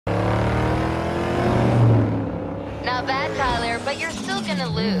Not bad, Tyler, but you're still gonna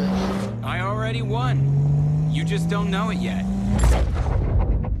lose. I already won. You just don't know it yet.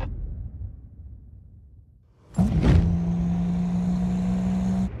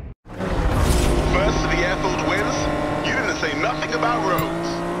 First to the airfield wins. You didn't say nothing about roads.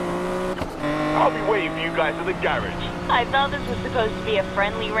 I'll be waiting for you guys at the garage. I thought this was supposed to be a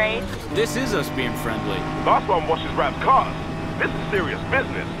friendly race. This is us being friendly. Last one washes Rap's cars. This is serious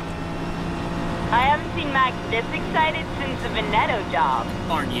business. I haven't seen Max this excited since the Veneto job.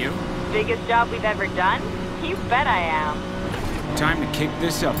 Aren't you? Biggest job we've ever done? You bet I am. Time to kick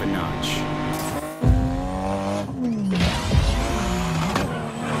this up a notch.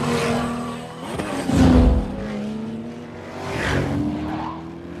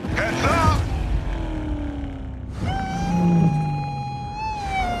 Heads up!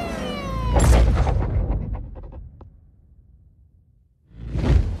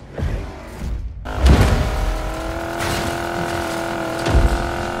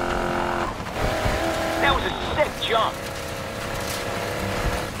 That was a sick jump.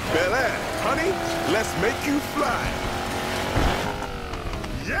 Bel Air, honey, let's make you fly.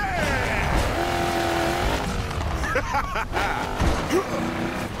 Yeah!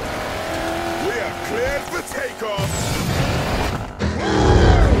 We are cleared for takeoff.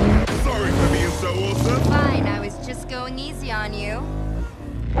 Sorry for being so awesome. Fine, I was just going easy on you.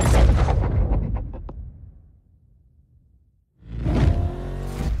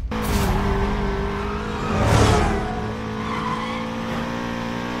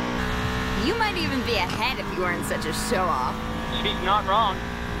 You might even be ahead if you weren't such a show-off. She's not wrong.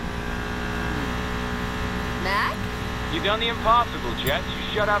 Mac? You done the impossible, Jess. You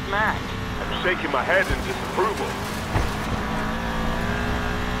shut up Mac. I'm shaking my head in disapproval.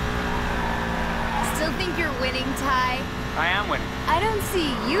 Still think you're winning, Ty? I am winning. I don't see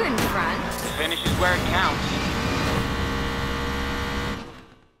you in front. The finish is where it counts.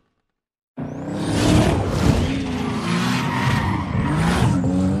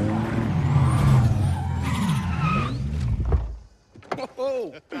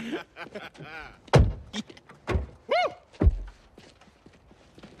 Whoa!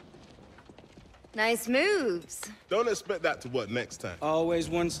 Nice moves. Don't expect that to work next time. Always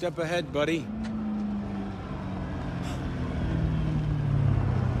one step ahead, buddy.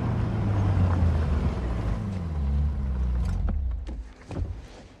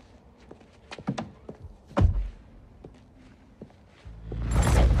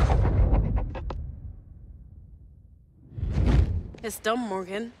 It's done,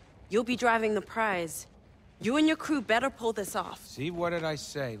 Morgan. You'll be driving the prize. You and your crew better pull this off. See, what did I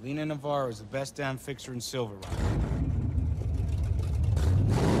say? Lena Navarro is the best damn fixer in Silver Rock.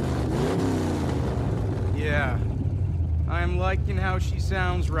 Yeah. I'm liking how she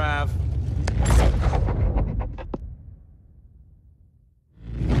sounds, Rav.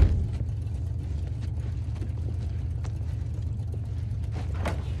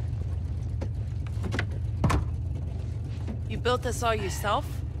 You built this all yourself?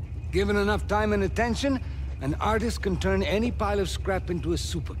 Given enough time and attention, an artist can turn any pile of scrap into a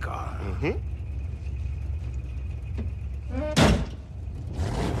supercar.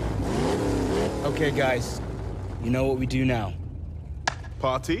 Okay, guys. You know what we do now.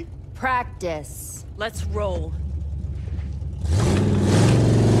 Party? Practice. Let's roll.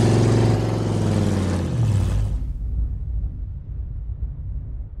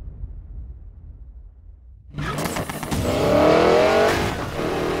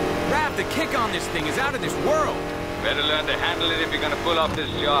 Rav, the kick on this thing is out of this world! Better learn to handle it if you're gonna pull off this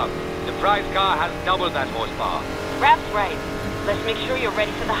job. The prize car has double that horsepower. Rap's right. Let's make sure you're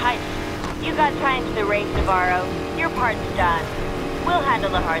ready for the heist. You got time to the race, Navarro. Your part's done. We'll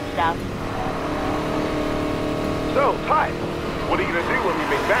handle the hard stuff. So, Ty, what are you gonna do when we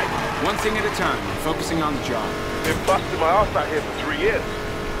make bank? One thing at a time, focusing on the job. Been busting my ass out here for 3 years.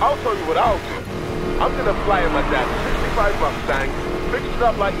 I'll tell you what I'll do. I'm gonna fly in my dad's 65 Mustang, fix it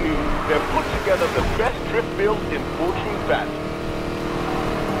up like new, then put together the best drift build in Fortune Valley.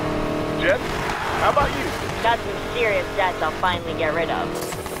 Jess, how about you? Got some serious debts I'll finally get rid of.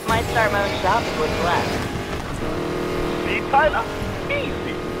 Might start my own shop with what's left. See, Tyler?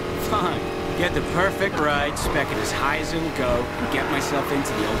 Easy. Fine. Get the perfect ride, spec it as high as it'll go, and get myself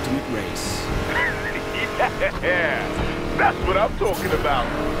into the ultimate race. Yeah, that's what I'm talking about.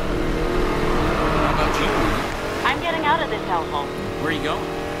 How about you, Lena? I'm getting out of this hellhole. Where are you going?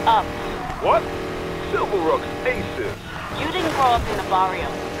 Up. What? Silver Rock's aces. You didn't grow up in the barrio.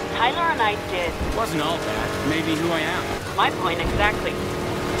 Tyler and I did. Wasn't all bad. Maybe who I am. My point exactly.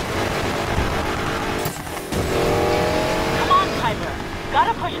 Come on, Tyler.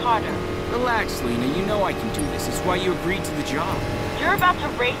 Gotta push harder. Relax, Lena. You know I can do this. It's why you agreed to the job. You're about to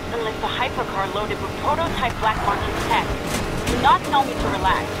race and lift a hypercar loaded with prototype black market tech. Do not tell me to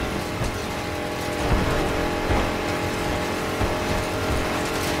relax.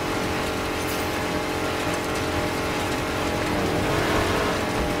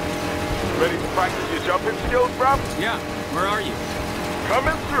 Ready to practice your jumping skills, bruv? Yeah, where are you?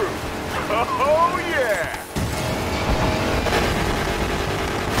 Coming through. Oh, yeah!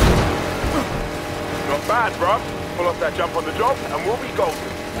 Not bad, bruv. Pull off that jump on the job, and we'll be golden.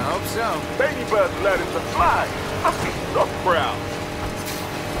 I hope so. Baby bird's learning to fly. I'm so proud.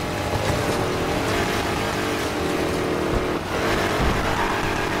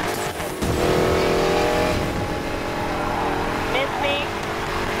 Miss me?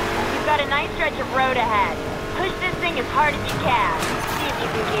 You've got a nice stretch of road ahead. Push this thing as hard as you can. See if you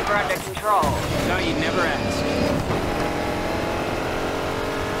can keep her under control. No, you'd never ask.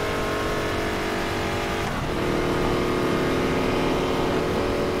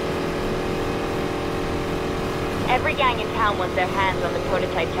 Every gang in town wants their hands on the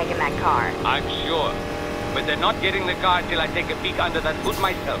prototype tech in that car. I'm sure. But they're not getting the car until I take a peek under that hood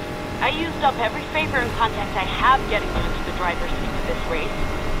myself. I used up every favor and contact I have getting you into the driver's seat of this race.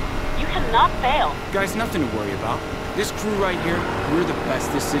 You cannot fail. Guys, nothing to worry about. This crew right here, we're the best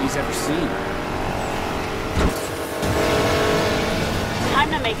this city's ever seen.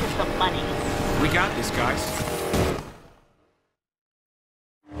 Time to make us some money. We got this, guys.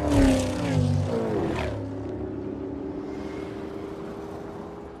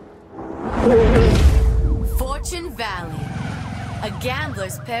 Fortune Valley, a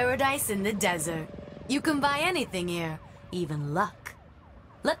gambler's paradise in the desert. You can buy anything here, even luck.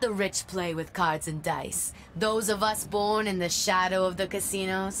 Let the rich play with cards and dice. Those of us born in the shadow of the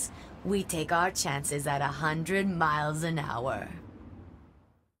casinos, we take our chances at 100 miles an hour.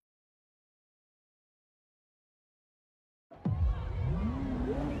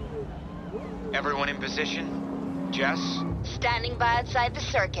 Everyone in position? Jess? Standing by outside the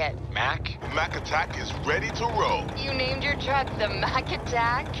circuit. Mac? Mac Attack is ready to roll. You named your truck the Mac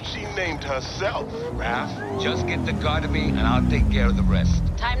Attack? She named herself. Raph? Just get the car to me and I'll take care of the rest.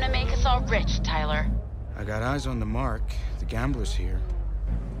 Time to make us all rich, Tyler. I got eyes on the mark. The gambler's here.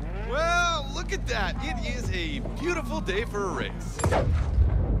 Well, look at that. It is a beautiful day for a race.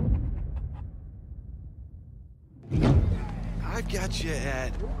 I've got you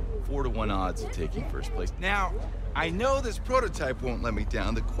at 4-to-1 odds of taking first place. Now, I know this prototype won't let me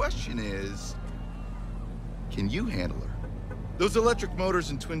down. The question is, can you handle her? Those electric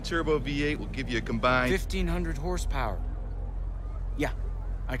motors and twin-turbo V8 will give you a combined 1,500 horsepower. Yeah,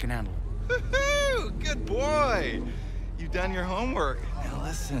 I can handle it. Woohoo! Good boy! You've done your homework. Now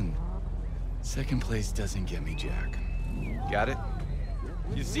listen, second place doesn't get me jack. Got it?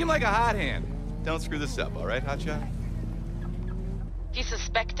 You seem like a hot hand. Don't screw this up, all right, hotshot? Do you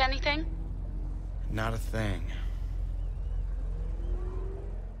suspect anything? Not a thing.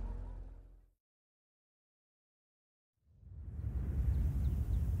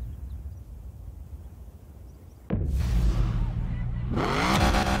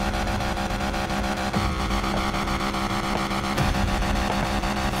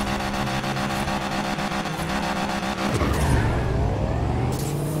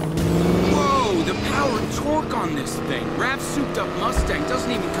 On this thing. Raph's souped-up Mustang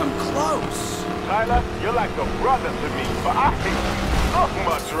doesn't even come close. Tyler, you're like a brother to me, but I hate you so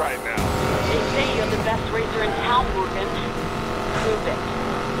much right now. They say you're the best racer in town, Morgan. Prove it.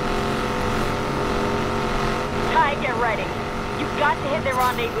 Ty, get ready. You've got to hit the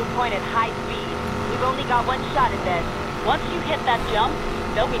rendezvous point at high speed. We've only got one shot at this. Once you hit that jump,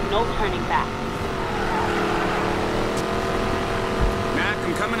 there'll be no turning back. Mac,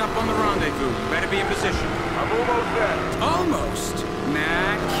 I'm coming up on the rendezvous. Better be in position. I'm almost there. Almost.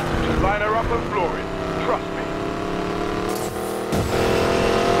 Mac. Just line her up and floor it. Trust me.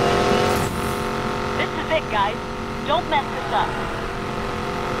 This is it, guys. Don't mess this up.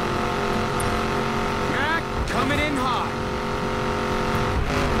 Mac, coming in hot.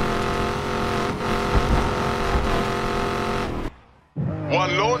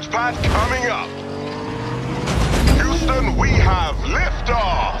 One launch pad coming up. Houston, we have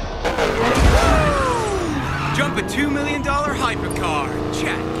liftoff. Jump a $2 million hypercar.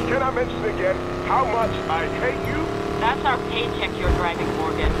 Check. Can I mention again how much I hate you? That's our paycheck you're driving,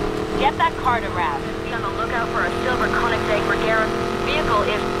 Morgan. Get that car to Raph. Be on the lookout for a silver Koenigsegg Regera. Vehicle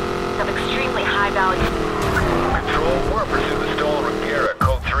is of extremely high value. Control, we're in pursuit of stolen Regera,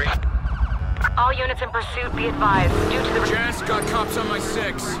 code 3. All units in pursuit, be advised. Due to the... Jess, got cops on my 6.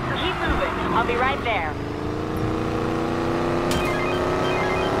 Keep moving. I'll be right there.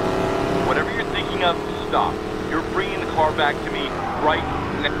 stop. You're bringing the car back to me right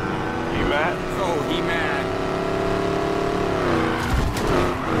now. He mad? Oh, he mad.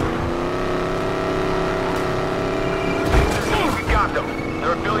 We got them.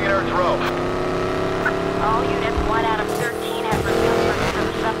 They're a Billionaire's Row. All units 1 out of 13 have resumed pursuit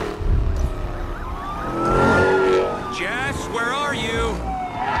of suspect. Jess, where are you?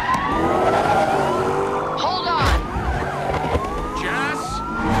 Hold on! Jess?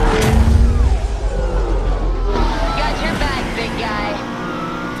 Got your back, big guy.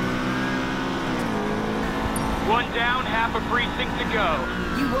 One down, half a precinct to go.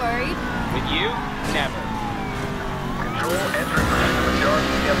 You worried? With you, never. Control, entry pursuit majority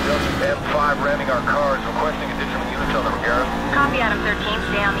MW M5 ramming our cars, requesting additional units on the Regera. Copy Adam 13,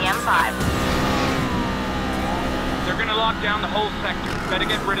 stay on the M5. They're gonna lock down the whole sector. Better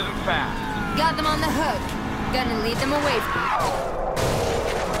get rid of them fast. Got them on the hook. Gonna lead them away from you.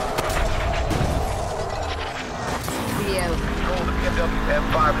 Control, the BMW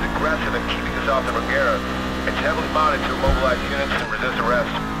M5 is aggressive and keeping us off the Regera. It's heavily modded to immobilize units and resist arrest.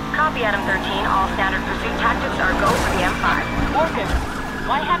 Copy Adam 13, all standard pursuit tactics are go for the M5. Morgan,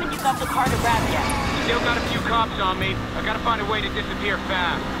 why haven't you got the car to grab yet? Still got a few cops on me. I gotta find a way to disappear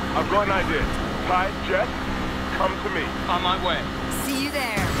fast. I've got an idea. Ty, Jess, come to me. On my way. See you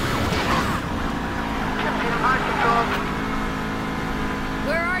there.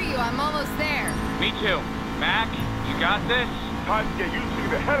 Where are you? I'm almost there. Me too. Mac, you got this? Time to get you two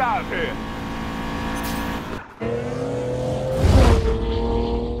the hell out of here.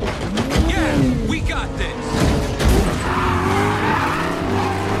 Yeah, we got this.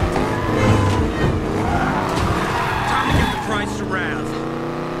 Time to get the price to Rav.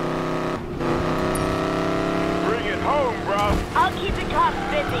 Bring it home, bro. I'll keep the cops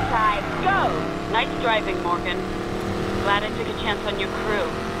busy, Ty. Go! Nice driving, Morgan. Glad I took a chance on your crew.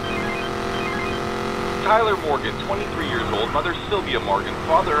 Tyler Morgan, 23 years old, mother Sylvia Morgan,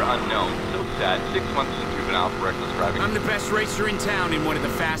 father unknown. So sad, 6 months in juvenile for reckless driving. I'm the best racer in town in one of the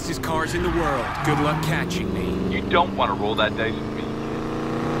fastest cars in the world. Good luck catching me. You don't want to roll that dice with me.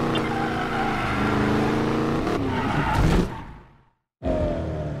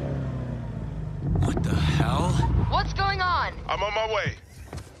 What the hell? What's going on? I'm on my way.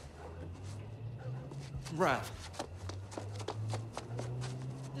 Rav.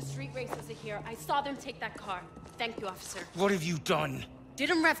 The street racers are here. I saw them take that car. Thank you, officer. What have you done?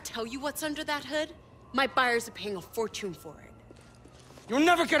 Didn't Rev tell you what's under that hood? My buyers are paying a fortune for it. You'll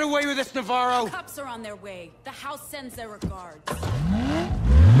never get away with this, Navarro! Cops are on their way. The house sends their regards.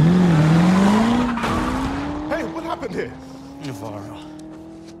 Hey, what happened here? Navarro.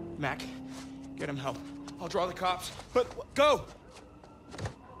 Mac, get him help. I'll draw the cops. But go!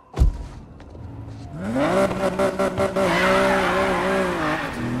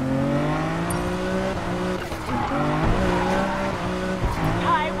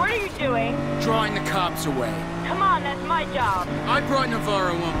 Ty, what are you doing? Drawing the cops away. Come on, that's my job. I brought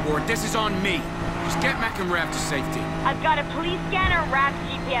Navarro on board. This is on me. Just get Mac and Rav to safety. I've got a police scanner and Rap's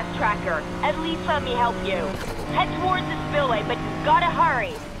GPS tracker. At least let me help you. Head towards the spillway, but you've gotta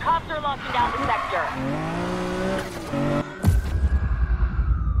hurry. Cops are locking down the sector.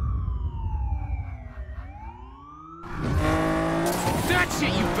 That's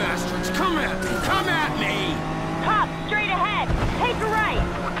it, you bastards! Come at me! Come at me! Cops, straight ahead. Take a right. 10,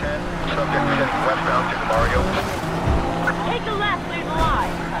 subject heading westbound to Mario. Take a left, lose a line.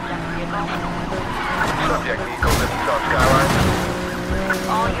 Subject vehicle distance on Skyline.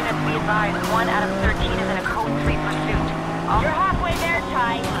 All units be advised, 1 out of 13 is in a code 3 pursuit. You're halfway there,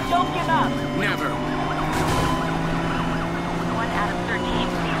 Ty. Don't give up. Never. 1 out of 13,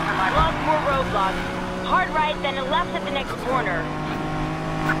 please provide. Lots more roadblocks. Hard right, then a left at the next corner.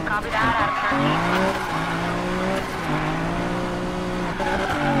 Copy that, out of 13.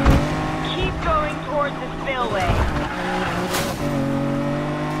 Keep going towards the spillway.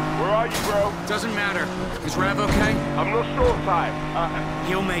 Where are you, bro? Doesn't matter. Is Rav okay? I'm not sure, Ty.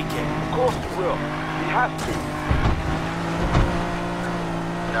 He'll make it. Of course he will. He has to.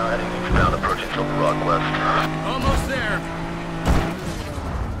 Now heading eastbound, approaching Silver Rock West. Almost there.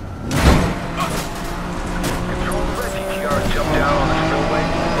 Control the red GTR, jump down on the spillway.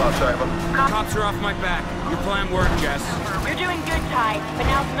 Lost sight of him. Cops are off my back. Your plan worked, Jess. You're doing good, Ty, but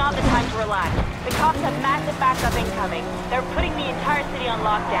now's not the time to relax. The cops have massive backup incoming. They're putting the entire city on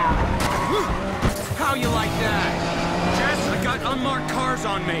lockdown. How you like that? Jess, I got unmarked cars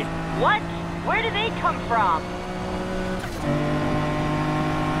on me. What? Where do they come from?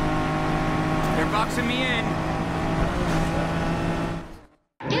 They're boxing me in.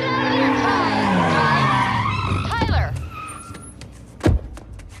 Get out of here, Ty! Tyler!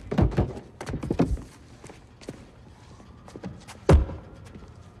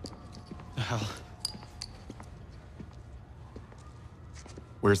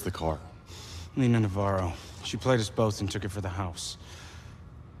 Where's the car? Lena Navarro. She played us both and took it for the house.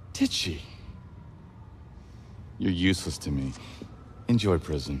 Did she? You're useless to me. Enjoy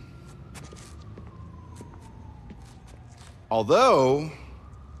prison. Although,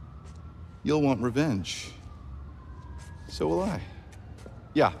 you'll want revenge. So will I.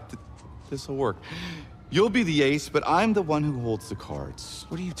 Yeah, this'll work. You'll be the ace, but I'm the one who holds the cards.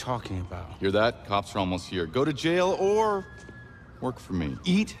 What are you talking about? Hear that? Cops are almost here. Go to jail or work for me.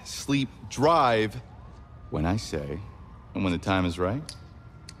 Eat, sleep, drive when I say, and when the time is right,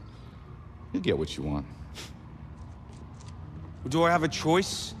 you'll get what you want. Do I have a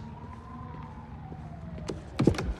choice?